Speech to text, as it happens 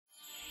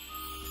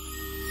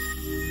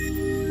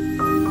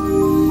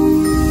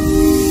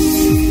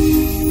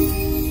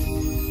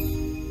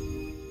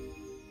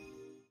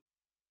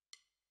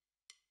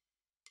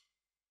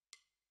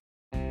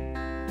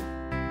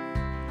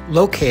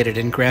Located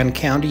in Grande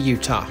County,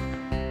 Utah,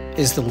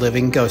 is the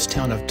living ghost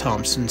town of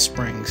Thompson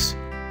Springs.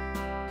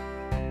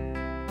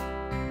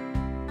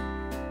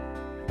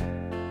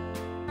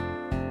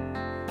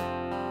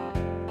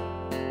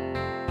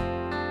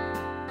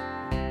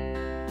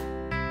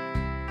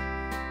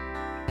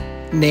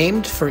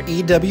 Named for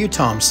E.W.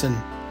 Thompson,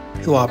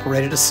 who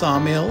operated a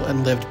sawmill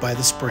and lived by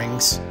the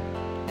springs,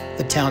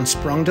 the town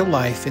sprung to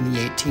life in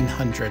the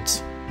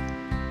 1800s.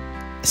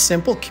 A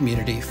simple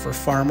community for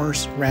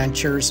farmers,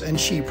 ranchers, and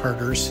sheep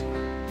herders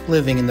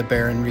living in the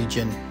barren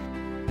region.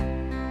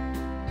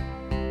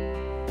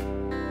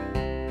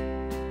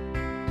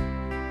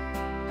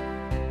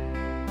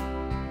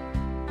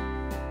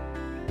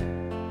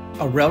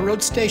 A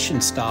railroad station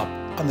stop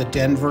on the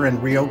Denver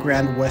and Rio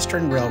Grande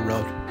Western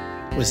Railroad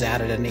was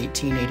added in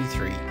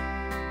 1883.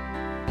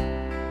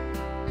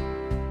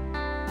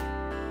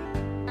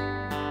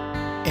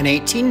 In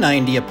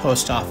 1890, a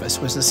post office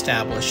was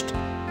established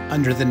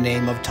under the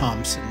name of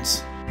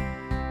Thompson's.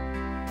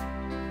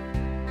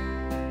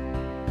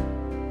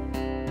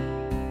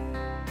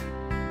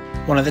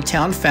 One of the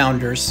town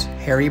founders,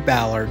 Harry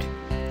Ballard,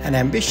 an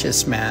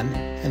ambitious man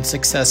and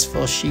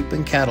successful sheep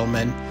and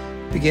cattleman,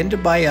 began to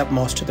buy up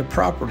most of the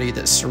property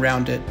that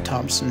surrounded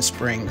Thompson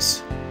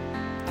Springs.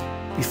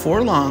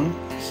 Before long,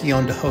 he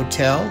owned a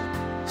hotel,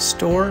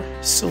 store,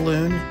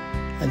 saloon,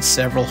 and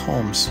several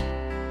homes.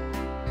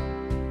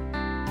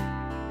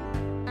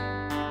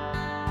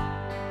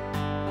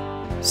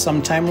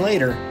 Sometime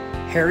later,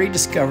 Harry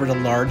discovered a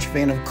large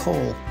vein of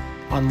coal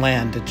on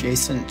land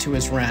adjacent to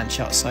his ranch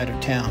outside of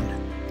town.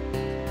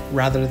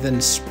 Rather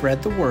than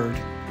spread the word,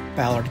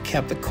 Ballard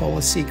kept the coal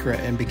a secret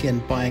and began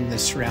buying the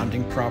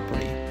surrounding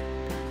property.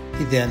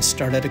 He then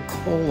started a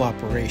coal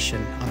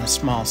operation on a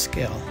small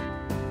scale.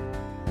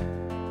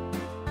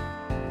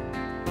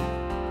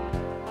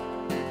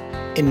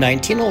 In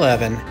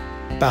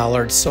 1911,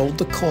 Ballard sold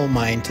the coal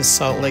mine to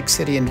Salt Lake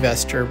City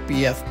investor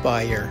B.F.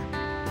 Bayer,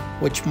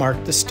 which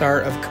marked the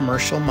start of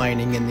commercial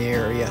mining in the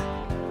area.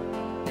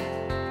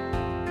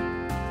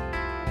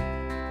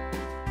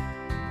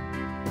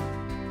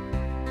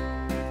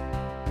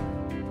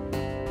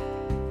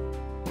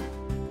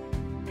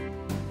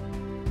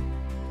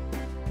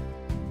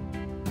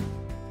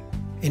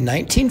 In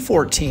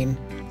 1914,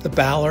 the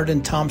Ballard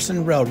and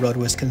Thompson Railroad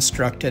was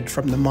constructed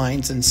from the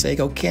mines in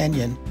Sago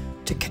Canyon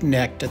to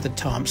connect at the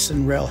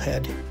Thompson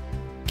Railhead,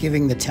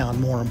 giving the town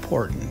more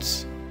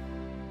importance.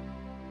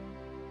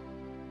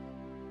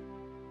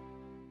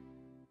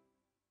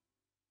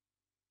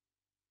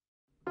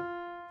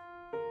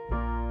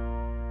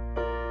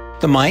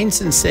 The mines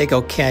in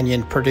Sago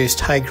Canyon produced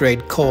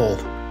high-grade coal,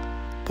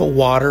 but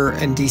water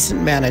and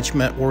decent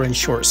management were in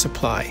short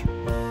supply.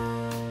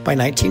 By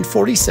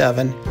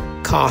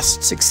 1947,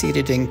 costs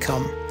exceeded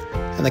income,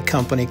 and the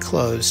company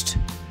closed.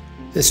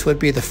 This would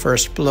be the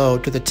first blow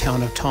to the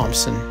town of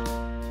Thompson.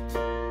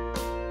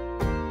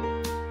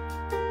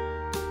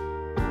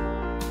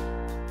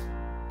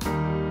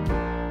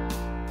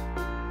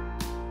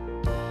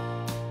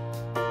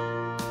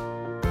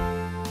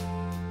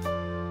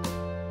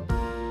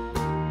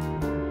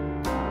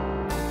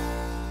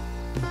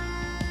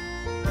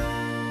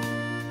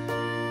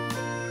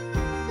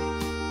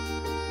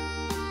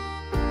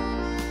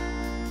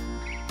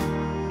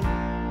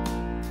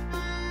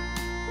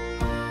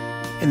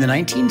 In the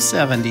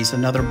 1970s,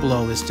 another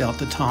blow was dealt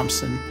to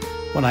Thompson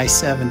when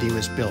I-70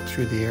 was built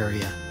through the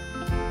area.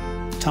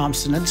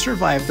 Thompson had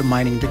survived the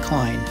mining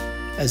decline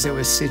as it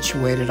was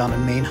situated on a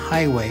main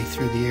highway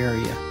through the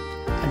area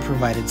and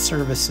provided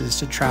services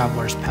to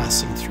travelers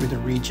passing through the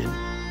region.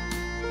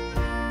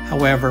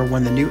 However,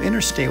 when the new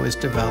interstate was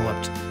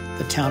developed,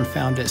 the town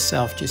found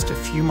itself just a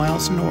few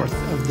miles north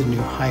of the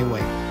new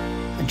highway,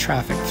 and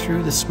traffic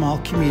through the small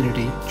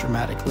community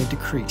dramatically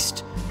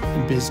decreased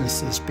and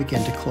businesses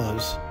began to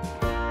close.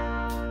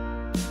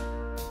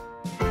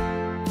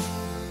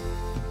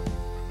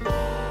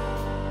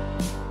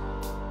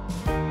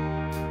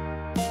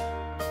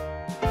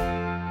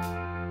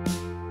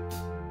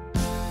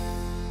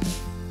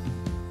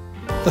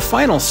 The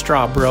final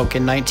straw broke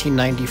in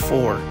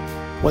 1994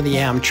 when the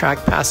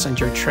Amtrak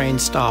passenger train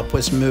stop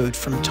was moved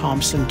from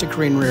Thompson to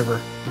Green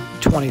River,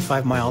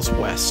 25 miles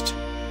west.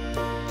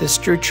 This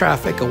drew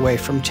traffic away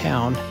from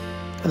town,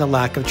 and the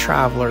lack of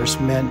travelers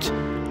meant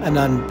an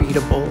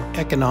unbeatable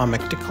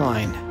economic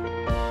decline.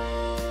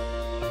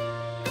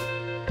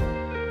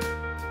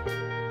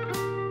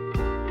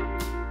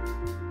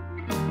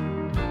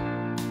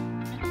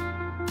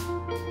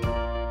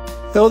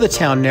 Though the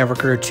town never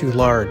grew too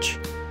large,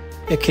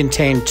 it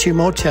contained 2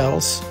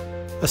 motels,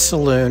 a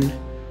saloon,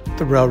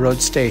 the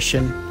railroad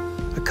station,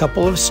 a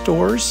couple of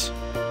stores,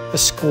 a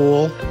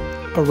school,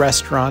 a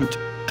restaurant,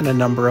 and a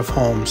number of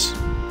homes.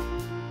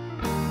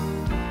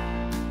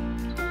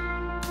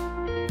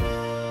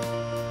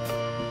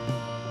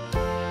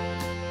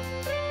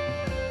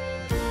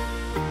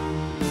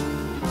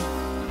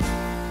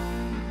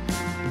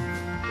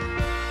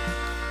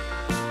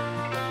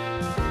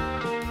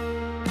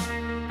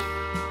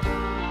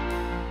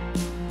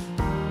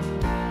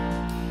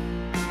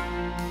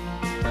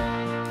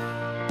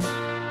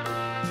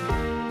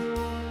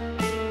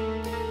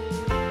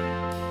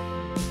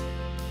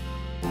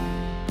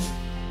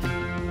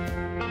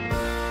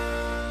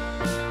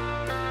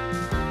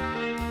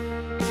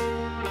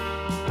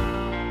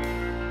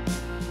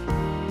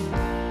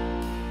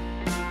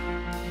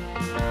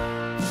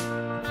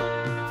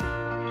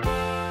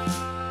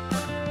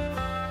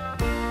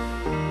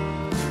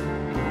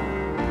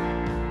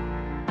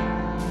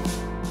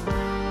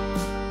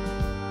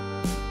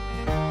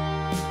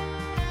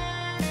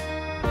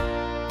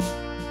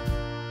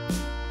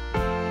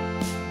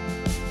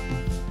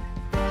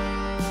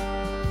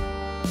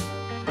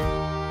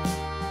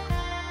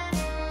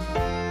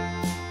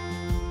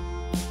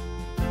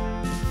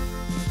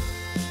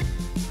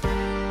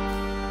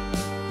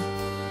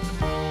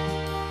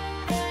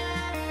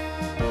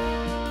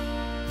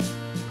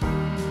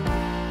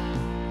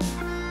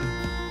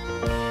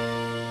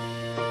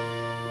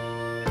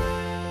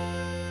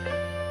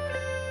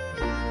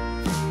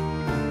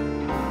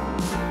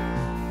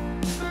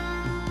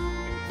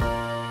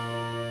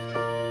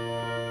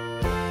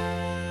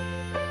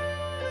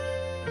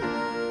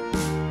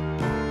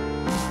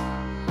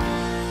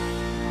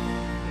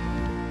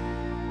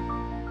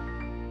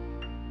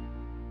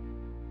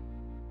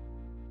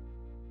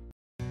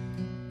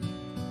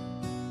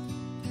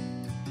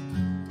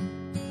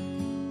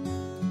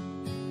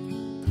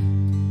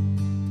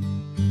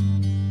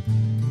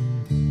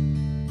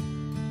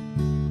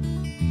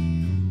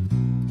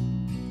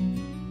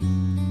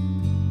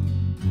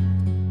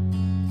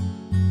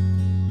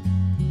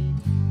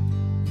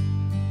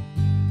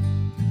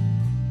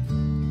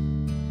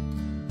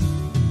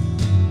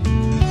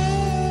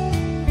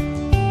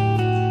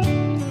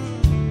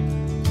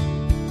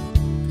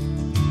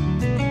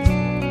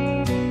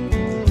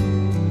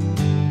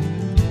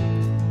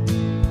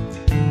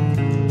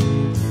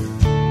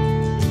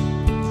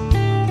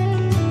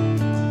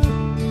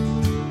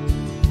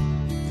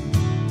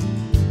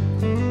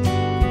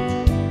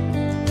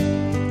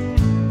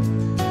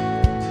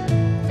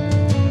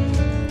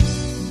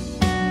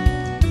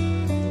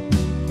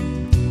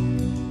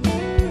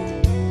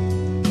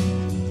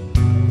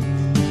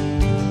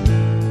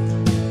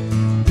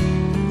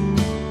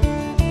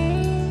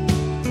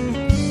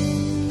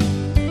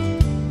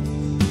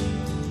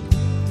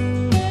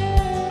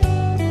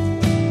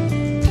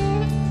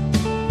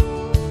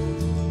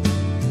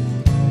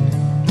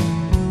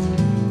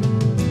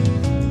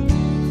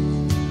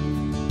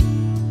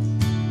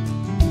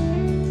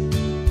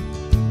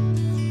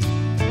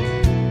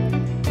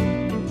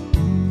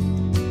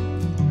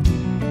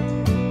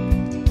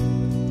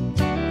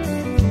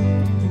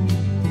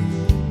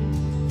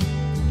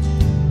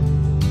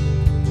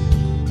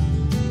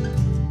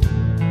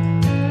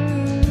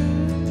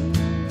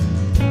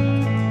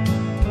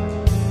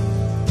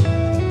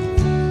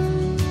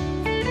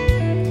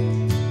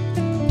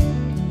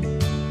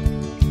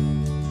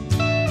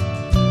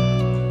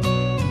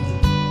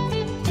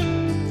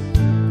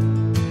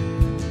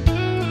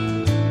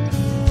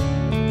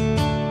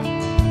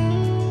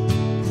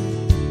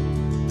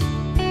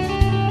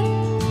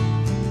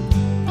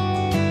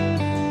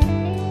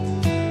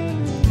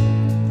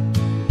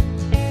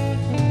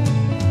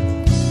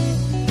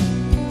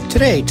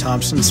 Today,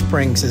 Thompson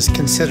Springs is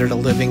considered a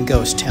living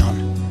ghost town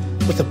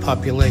with a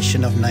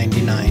population of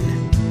 99.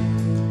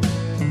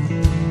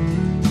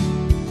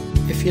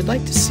 If you'd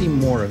like to see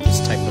more of this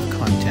type of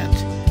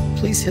content,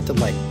 please hit the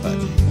like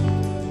button.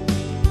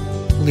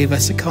 Leave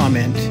us a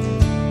comment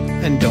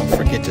and don't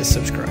forget to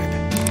subscribe.